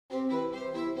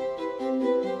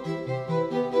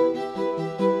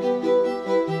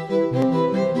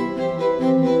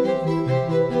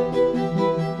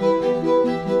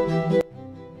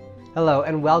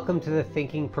and welcome to the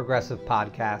Thinking Progressive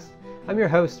podcast. I'm your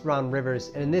host, Ron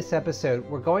Rivers, and in this episode,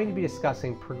 we're going to be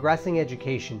discussing progressing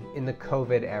education in the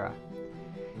COVID era.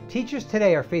 Teachers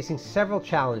today are facing several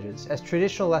challenges as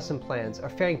traditional lesson plans are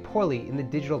faring poorly in the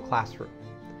digital classroom.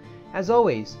 As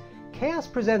always, chaos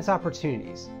presents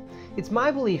opportunities. It's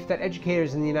my belief that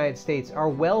educators in the United States are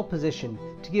well positioned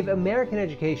to give American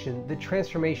education the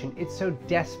transformation it so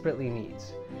desperately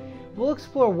needs. We'll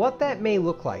explore what that may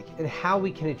look like and how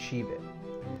we can achieve it.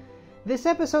 This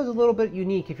episode is a little bit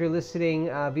unique if you're listening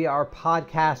via our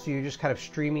podcast or you're just kind of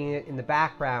streaming it in the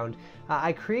background.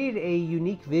 I created a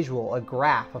unique visual, a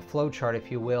graph, a flowchart if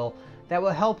you will, that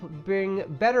will help bring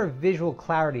better visual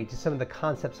clarity to some of the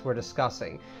concepts we're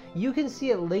discussing. You can see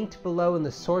it linked below in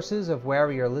the sources of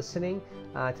wherever you're listening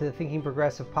to the Thinking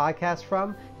Progressive podcast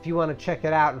from. If you want to check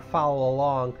it out and follow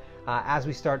along, as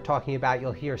we start talking about,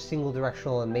 you'll hear single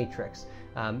directional and matrix.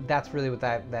 That's really what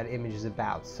that image is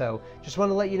about. So just want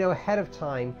to let you know ahead of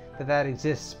time that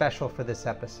exists special for this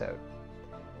episode.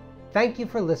 Thank you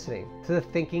for listening to the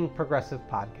Thinking Progressive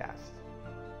podcast.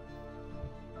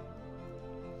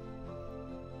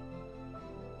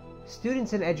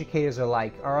 Students and educators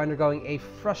alike are undergoing a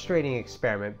frustrating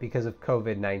experiment because of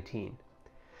COVID-19.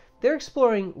 They're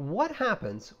exploring what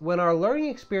happens when our learning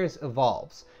experience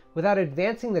evolves without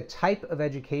advancing the type of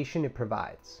education it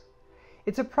provides.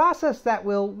 It's a process that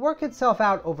will work itself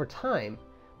out over time,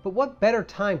 but what better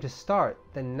time to start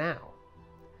than now?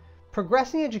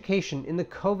 Progressing education in the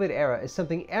COVID era is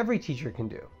something every teacher can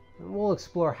do, and we'll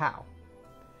explore how.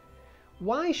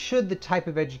 Why should the type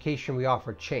of education we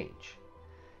offer change?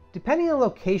 Depending on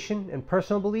location and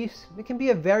personal beliefs, it can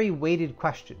be a very weighted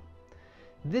question.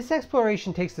 This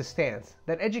exploration takes the stance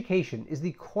that education is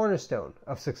the cornerstone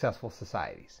of successful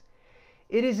societies.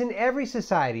 It is in every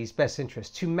society's best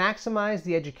interest to maximize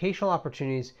the educational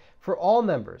opportunities for all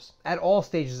members at all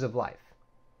stages of life.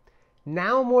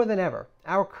 Now more than ever,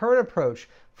 our current approach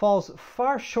falls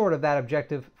far short of that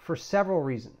objective for several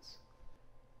reasons.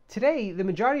 Today, the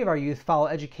majority of our youth follow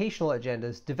educational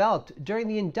agendas developed during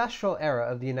the industrial era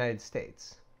of the United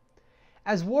States.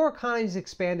 As war economies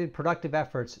expanded productive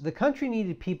efforts, the country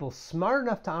needed people smart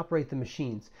enough to operate the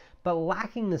machines, but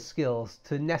lacking the skills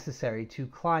necessary to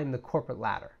climb the corporate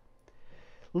ladder.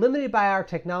 Limited by our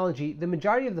technology, the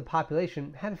majority of the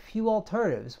population had few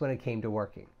alternatives when it came to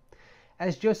working.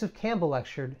 As Joseph Campbell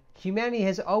lectured, humanity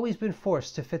has always been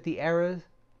forced to fit the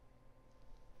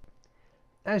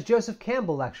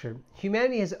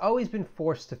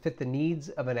needs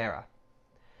of an era.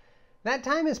 That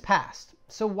time has passed,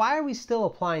 so why are we still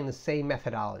applying the same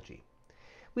methodology?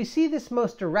 We see this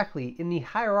most directly in the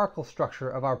hierarchical structure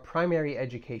of our primary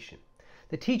education.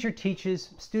 The teacher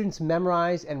teaches, students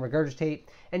memorize and regurgitate,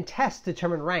 and tests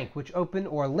determine rank which open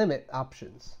or limit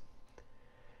options.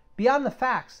 Beyond the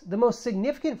facts, the most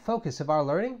significant focus of our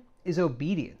learning is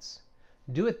obedience.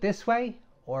 Do it this way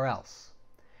or else.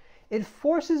 It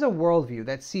forces a worldview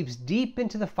that seeps deep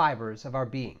into the fibers of our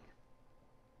being.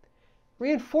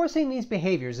 Reinforcing these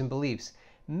behaviors and beliefs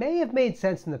may have made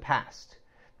sense in the past.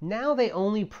 Now they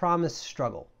only promise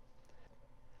struggle.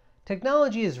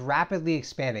 Technology is rapidly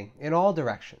expanding in all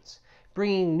directions,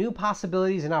 bringing new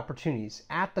possibilities and opportunities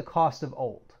at the cost of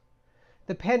old.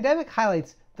 The pandemic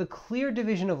highlights the clear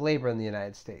division of labor in the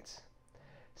United States.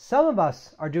 Some of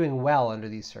us are doing well under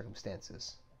these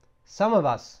circumstances. Some of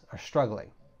us are struggling.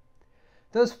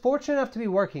 Those fortunate enough to be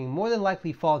working more than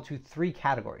likely fall into three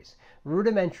categories: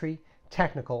 rudimentary,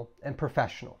 technical, and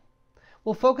professional.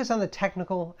 We'll focus on the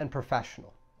technical and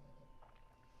professional.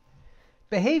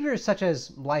 Behaviors such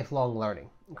as lifelong learning,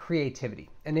 creativity,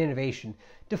 and innovation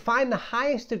define the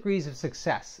highest degrees of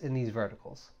success in these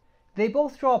verticals. They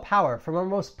both draw power from our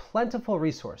most plentiful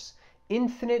resource,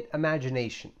 infinite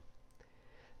imagination.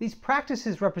 These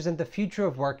practices represent the future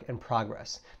of work and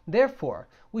progress. Therefore,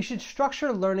 we should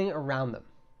structure learning around them.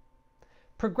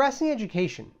 Progressing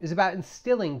education is about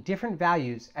instilling different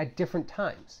values at different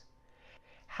times.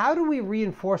 How do we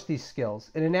reinforce these skills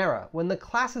in an era when the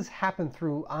classes happen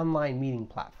through online meeting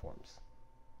platforms?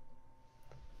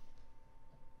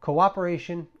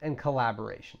 Cooperation and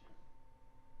collaboration.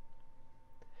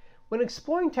 When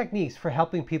exploring techniques for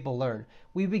helping people learn,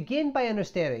 we begin by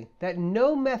understanding that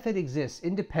no method exists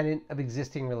independent of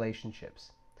existing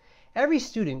relationships. Every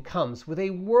student comes with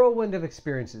a whirlwind of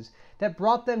experiences that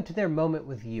brought them to their moment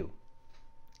with you.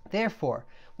 Therefore,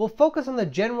 we'll focus on the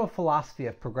general philosophy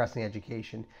of progressing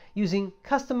education, using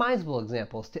customizable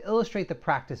examples to illustrate the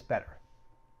practice better.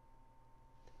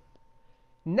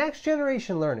 Next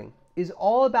generation learning is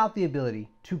all about the ability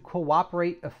to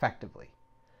cooperate effectively.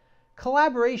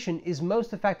 Collaboration is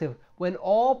most effective when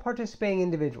all participating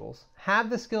individuals have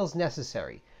the skills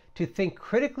necessary to think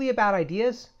critically about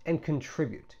ideas and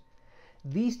contribute.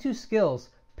 These two skills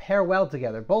pair well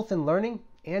together, both in learning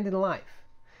and in life.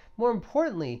 More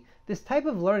importantly, this type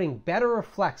of learning better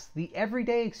reflects the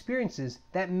everyday experiences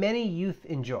that many youth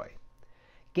enjoy.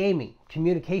 Gaming,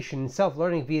 communication, and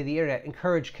self-learning via the internet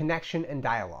encourage connection and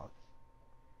dialogue.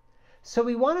 So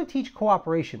we want to teach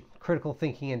cooperation, critical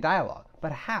thinking, and dialogue,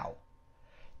 but how?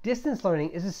 Distance learning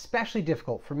is especially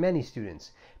difficult for many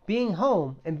students. Being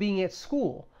home and being at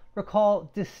school recall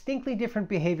distinctly different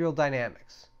behavioral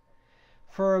dynamics.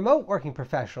 For remote working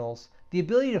professionals, the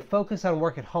ability to focus on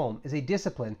work at home is a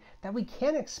discipline that we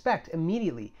can't expect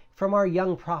immediately from our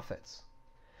young prophets.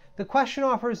 The question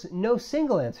offers no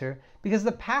single answer because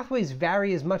the pathways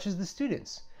vary as much as the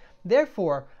students.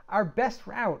 Therefore, our best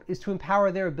route is to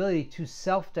empower their ability to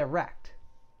self-direct.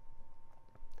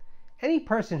 Any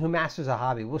person who masters a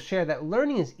hobby will share that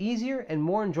learning is easier and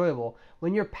more enjoyable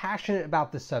when you're passionate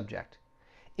about the subject.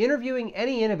 Interviewing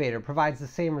any innovator provides the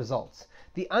same results,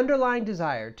 the underlying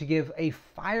desire to give a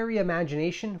fiery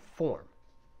imagination form.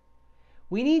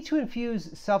 We need to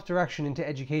infuse self-direction into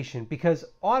education because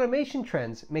automation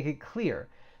trends make it clear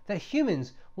that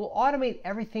humans will automate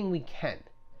everything we can.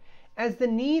 As the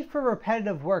need for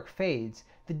repetitive work fades,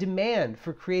 the demand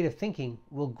for creative thinking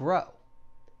will grow.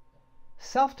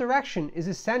 Self-direction is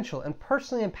essential and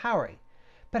personally empowering,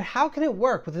 but how can it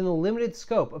work within the limited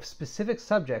scope of specific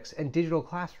subjects and digital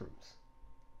classrooms?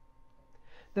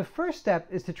 The first step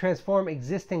is to transform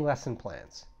existing lesson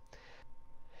plans.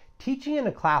 Teaching in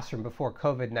a classroom before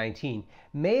COVID-19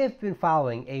 may have been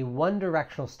following a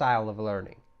one-directional style of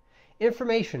learning.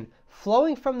 Information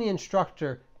flowing from the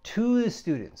instructor to the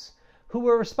students, who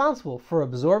were responsible for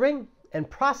absorbing and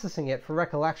processing it for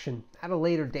recollection at a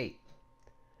later date.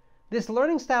 This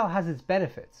learning style has its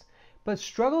benefits, but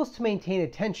struggles to maintain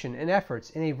attention and efforts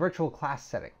in a virtual class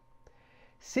setting.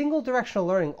 Single-directional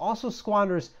learning also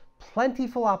squanders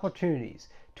plentiful opportunities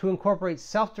to incorporate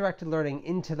self-directed learning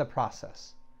into the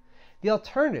process. The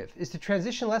alternative is to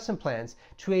transition lesson plans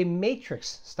to a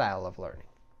matrix style of learning.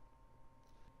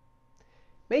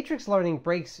 Matrix learning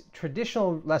breaks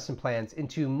traditional lesson plans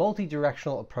into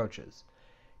multi-directional approaches.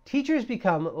 Teachers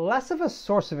become less of a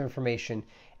source of information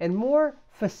and more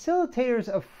facilitators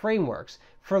of frameworks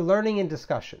for learning and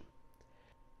discussion.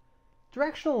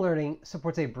 Directional learning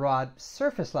supports a broad,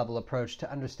 surface-level approach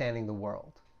to understanding the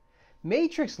world.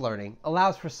 Matrix learning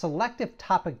allows for selective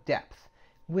topic depth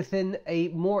within a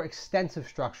more extensive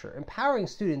structure, empowering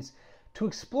students to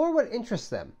explore what interests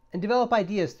them and develop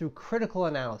ideas through critical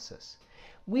analysis.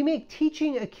 We make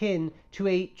teaching akin to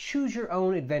a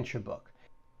choose-your-own-adventure book,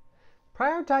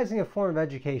 prioritizing a form of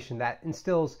education that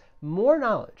instills more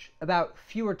knowledge about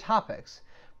fewer topics,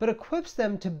 but equips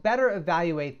them to better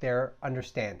evaluate their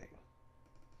understanding.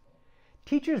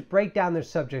 Teachers break down their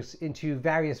subjects into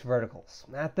various verticals.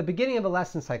 At the beginning of a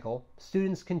lesson cycle,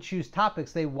 students can choose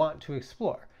topics they want to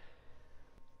explore.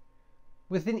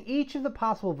 Within each of the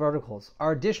possible verticals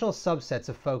are additional subsets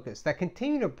of focus that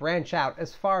continue to branch out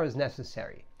as far as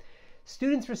necessary.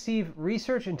 Students receive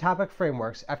research and topic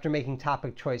frameworks after making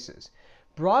topic choices,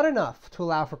 broad enough to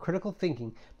allow for critical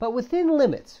thinking, but within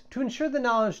limits to ensure the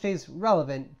knowledge stays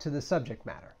relevant to the subject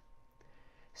matter.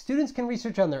 Students can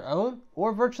research on their own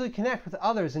or virtually connect with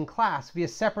others in class via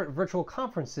separate virtual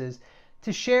conferences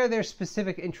to share their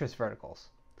specific interest verticals.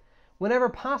 Whenever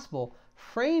possible,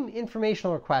 frame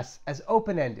informational requests as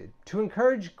open-ended to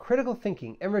encourage critical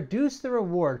thinking and reduce the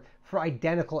reward for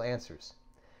identical answers.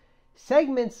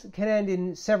 Segments can end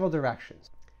in several directions.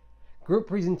 Group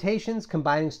presentations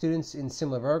combining students in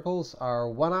similar verticals are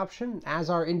one option, as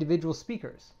are individual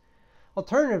speakers.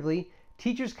 Alternatively,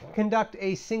 teachers can conduct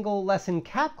a single lesson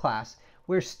CAP class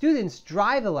where students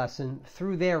drive the lesson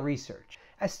through their research.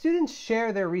 As students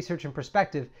share their research and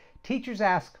perspective, teachers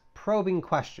ask probing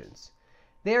questions.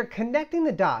 They are connecting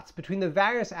the dots between the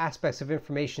various aspects of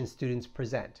information students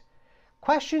present.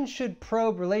 Questions should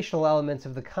probe relational elements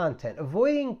of the content,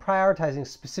 avoiding prioritizing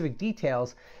specific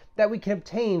details that we can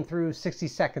obtain through 60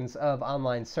 seconds of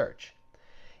online search.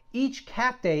 Each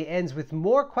CAP day ends with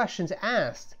more questions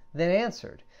asked than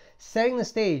answered, setting the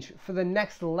stage for the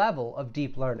next level of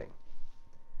deep learning.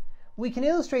 We can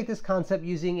illustrate this concept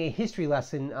using a history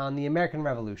lesson on the American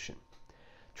Revolution.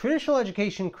 Traditional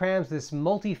education crams this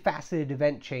multifaceted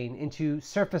event chain into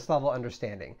surface-level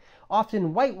understanding,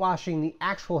 often whitewashing the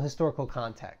actual historical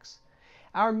context.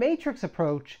 Our matrix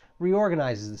approach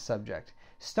reorganizes the subject,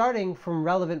 starting from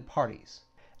relevant parties.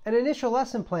 An initial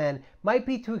lesson plan might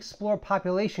be to explore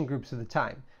population groups of the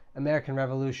time: American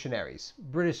revolutionaries,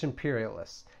 British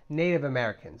imperialists, Native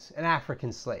Americans, and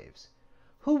African slaves.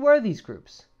 Who were these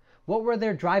groups? What were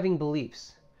their driving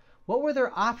beliefs? What were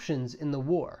their options in the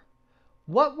war?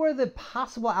 What were the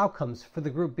possible outcomes for the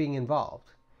group being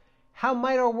involved? How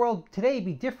might our world today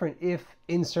be different if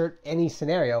insert any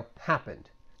scenario happened?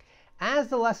 As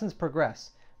the lessons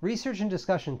progress, research and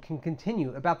discussion can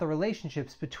continue about the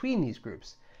relationships between these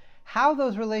groups, how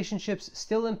those relationships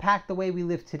still impact the way we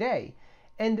live today,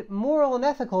 and moral and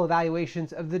ethical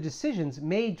evaluations of the decisions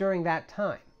made during that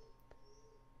time.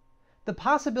 The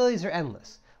possibilities are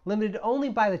endless, limited only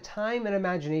by the time and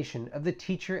imagination of the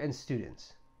teacher and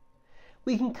students.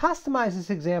 We can customize this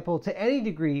example to any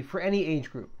degree for any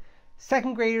age group.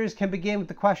 Second graders can begin with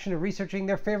the question of researching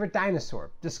their favorite dinosaur,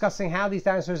 discussing how these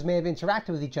dinosaurs may have interacted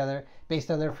with each other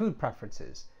based on their food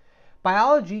preferences.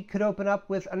 Biology could open up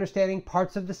with understanding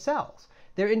parts of the cells,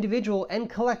 their individual and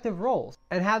collective roles,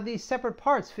 and how these separate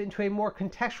parts fit into a more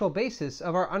contextual basis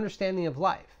of our understanding of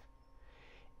life.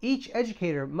 Each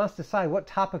educator must decide what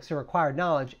topics are required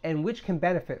knowledge and which can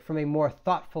benefit from a more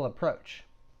thoughtful approach.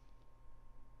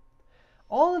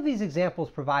 All of these examples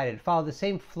provided follow the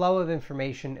same flow of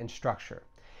information and structure: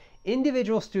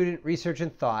 individual student research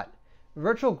and thought,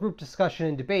 virtual group discussion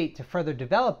and debate to further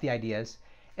develop the ideas,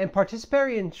 and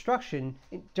participatory instruction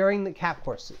during the CAP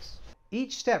courses.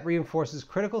 Each step reinforces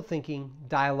critical thinking,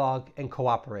 dialogue, and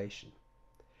cooperation.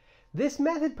 This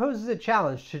method poses a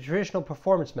challenge to traditional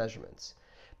performance measurements,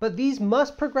 but these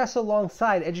must progress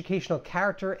alongside educational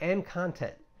character and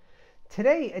content.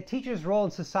 Today, a teacher's role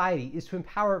in society is to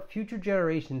empower future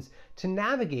generations to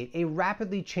navigate a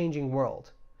rapidly changing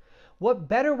world. What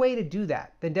better way to do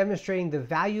that than demonstrating the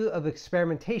value of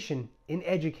experimentation in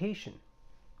education?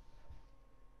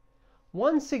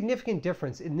 One significant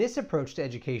difference in this approach to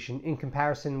education in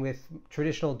comparison with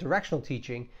traditional directional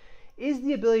teaching is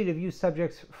the ability to view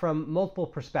subjects from multiple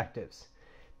perspectives.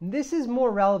 This is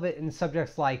more relevant in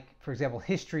subjects like, for example,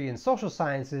 history and social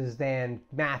sciences than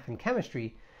math and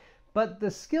chemistry, but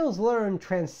the skills learned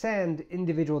transcend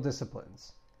individual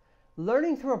disciplines.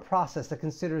 Learning through a process that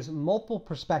considers multiple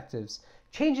perspectives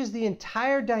changes the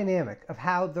entire dynamic of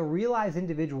how the realized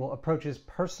individual approaches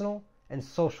personal and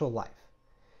social life.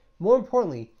 More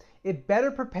importantly, it better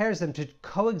prepares them to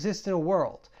coexist in a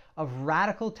world of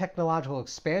radical technological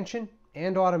expansion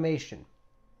and automation,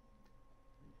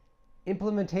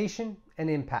 implementation, and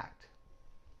impact.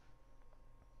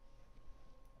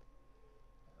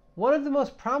 One of the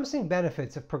most promising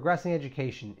benefits of progressing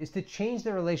education is to change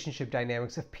the relationship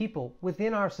dynamics of people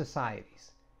within our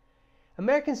societies.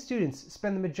 American students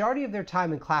spend the majority of their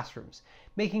time in classrooms,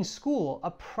 making school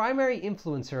a primary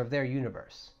influencer of their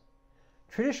universe.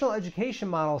 Traditional education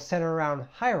models center around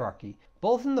hierarchy,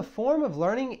 both in the form of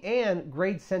learning and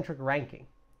grade-centric ranking.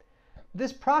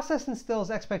 This process instills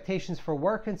expectations for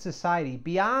work and society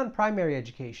beyond primary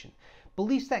education,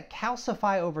 beliefs that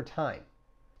calcify over time.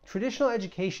 Traditional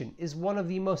education is one of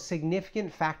the most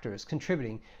significant factors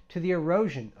contributing to the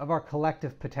erosion of our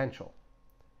collective potential.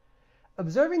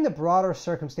 Observing the broader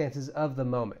circumstances of the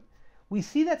moment, we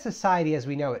see that society as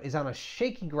we know it is on a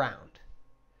shaky ground.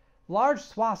 Large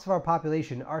swaths of our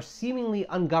population are seemingly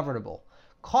ungovernable,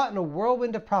 caught in a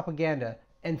whirlwind of propaganda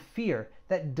and fear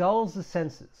that dulls the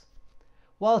senses.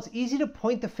 While it's easy to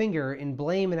point the finger in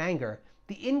blame and anger,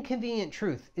 the inconvenient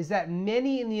truth is that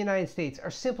many in the United States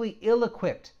are simply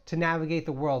ill-equipped to navigate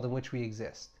the world in which we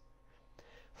exist.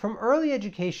 From early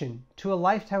education to a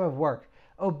lifetime of work,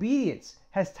 obedience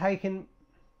has taken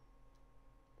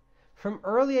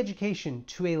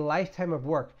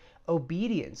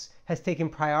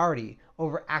priority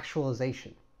over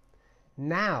actualization.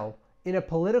 Now, in a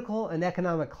political and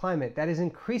economic climate that is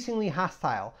increasingly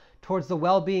hostile towards the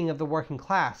well-being of the working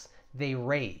class, they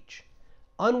rage,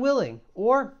 unwilling,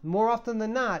 or more often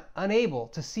than not, unable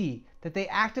to see that they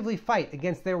actively fight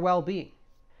against their well-being.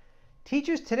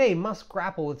 Teachers today must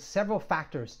grapple with several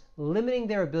factors limiting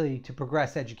their ability to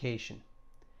progress education.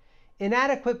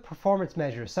 Inadequate performance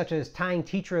measures such as tying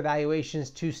teacher evaluations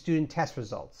to student test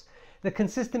results, the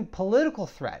consistent political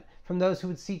threat from those who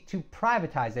would seek to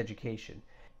privatize education,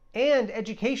 and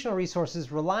educational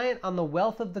resources reliant on the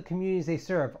wealth of the communities they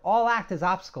serve all act as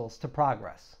obstacles to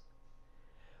progress.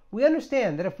 We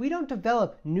understand that if we don't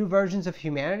develop new versions of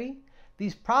humanity,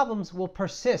 these problems will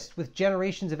persist with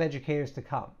generations of educators to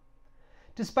come.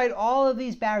 Despite all of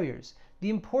these barriers, the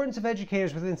importance of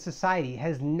educators within society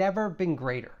has never been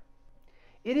greater.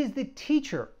 It is the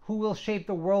teacher who will shape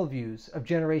the worldviews of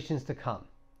generations to come.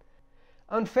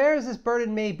 Unfair as this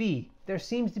burden may be, there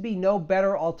seems to be no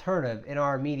better alternative in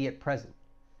our immediate present.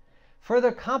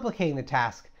 Further complicating the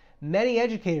task, many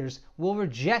educators will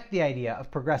reject the idea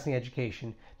of progressing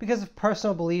education because of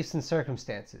personal beliefs and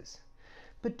circumstances.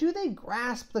 But do they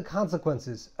grasp the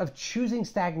consequences of choosing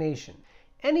stagnation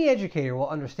Any educator will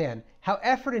understand how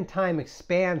effort and time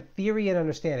expand theory and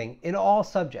understanding in all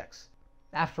subjects.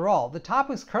 After all, the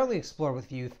topics currently explored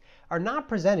with youth are not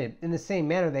presented in the same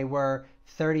manner they were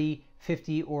 30,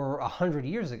 50, or 100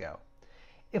 years ago.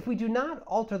 If we do not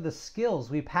alter the skills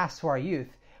we pass to our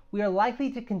youth, we are likely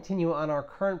to continue on our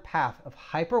current path of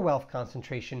hyper-wealth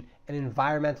concentration and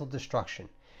environmental destruction.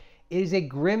 It is a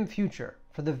grim future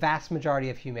for the vast majority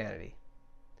of humanity.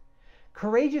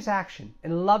 Courageous action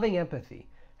and loving empathy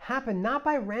happen not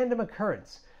by random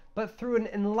occurrence, but through an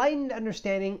enlightened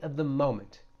understanding of the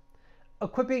moment.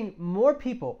 Equipping more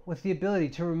people with the ability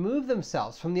to remove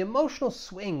themselves from the emotional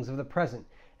swings of the present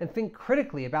and think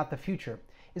critically about the future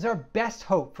is our best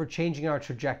hope for changing our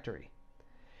trajectory.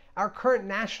 Our current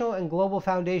national and global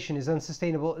foundation is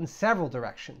unsustainable in several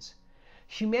directions.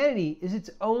 Humanity is its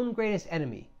own greatest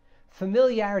enemy,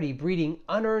 familiarity breeding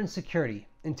unearned security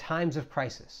in times of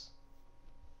crisis.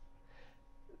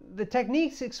 The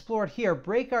techniques explored here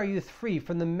break our youth free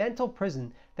from the mental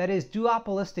prison that is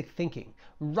duopolistic thinking,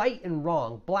 right and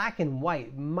wrong, black and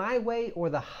white, my way or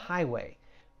the highway.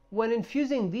 When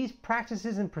infusing these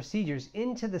practices and procedures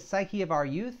into the psyche of our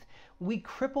youth, we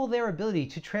cripple their ability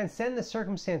to transcend the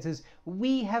circumstances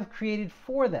we have created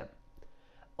for them.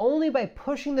 Only by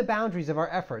pushing the boundaries of our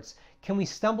efforts can we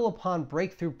stumble upon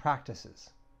breakthrough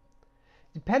practices.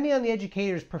 Depending on the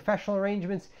educator's professional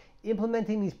arrangements,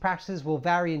 implementing these practices will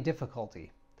vary in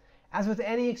difficulty. As with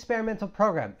any experimental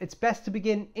program, it's best to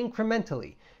begin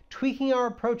incrementally, tweaking our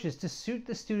approaches to suit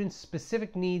the student's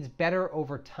specific needs better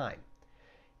over time.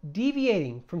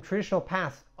 Deviating from traditional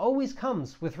paths always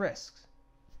comes with risks.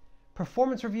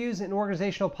 Performance reviews and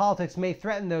organizational politics may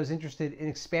threaten those interested in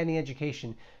expanding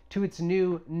education to its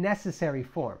new, necessary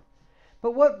form.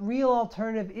 But what real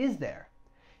alternative is there?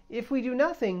 If we do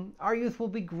nothing, our youth will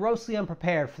be grossly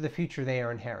unprepared for the future they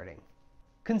are inheriting.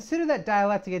 Consider that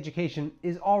dialectic education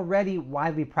is already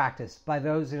widely practiced by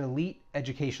those in elite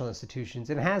educational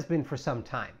institutions and has been for some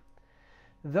time.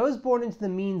 Those born into the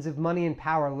means of money and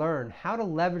power learn how to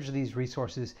leverage these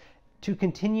resources to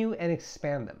continue and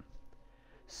expand them.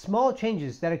 Small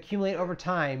changes that accumulate over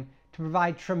time to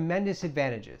provide tremendous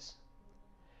advantages.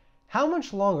 How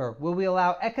much longer will we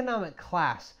allow economic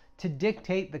class to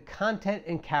dictate the content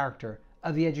and character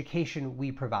of the education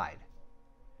we provide?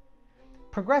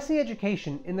 Progressing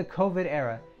education in the COVID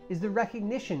era is the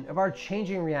recognition of our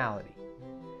changing reality.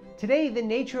 Today, the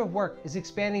nature of work is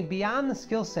expanding beyond the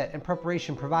skill set and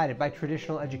preparation provided by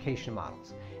traditional education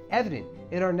models, evident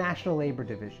in our national labor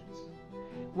divisions.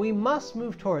 We must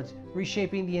move towards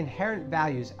reshaping the inherent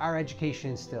values our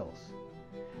education instills.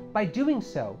 By doing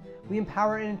so, we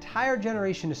empower an entire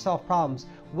generation to solve problems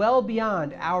well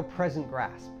beyond our present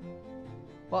grasp.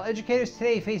 While educators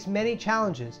today face many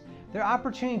challenges, their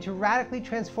opportunity to radically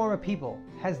transform a people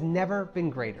has never been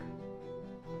greater.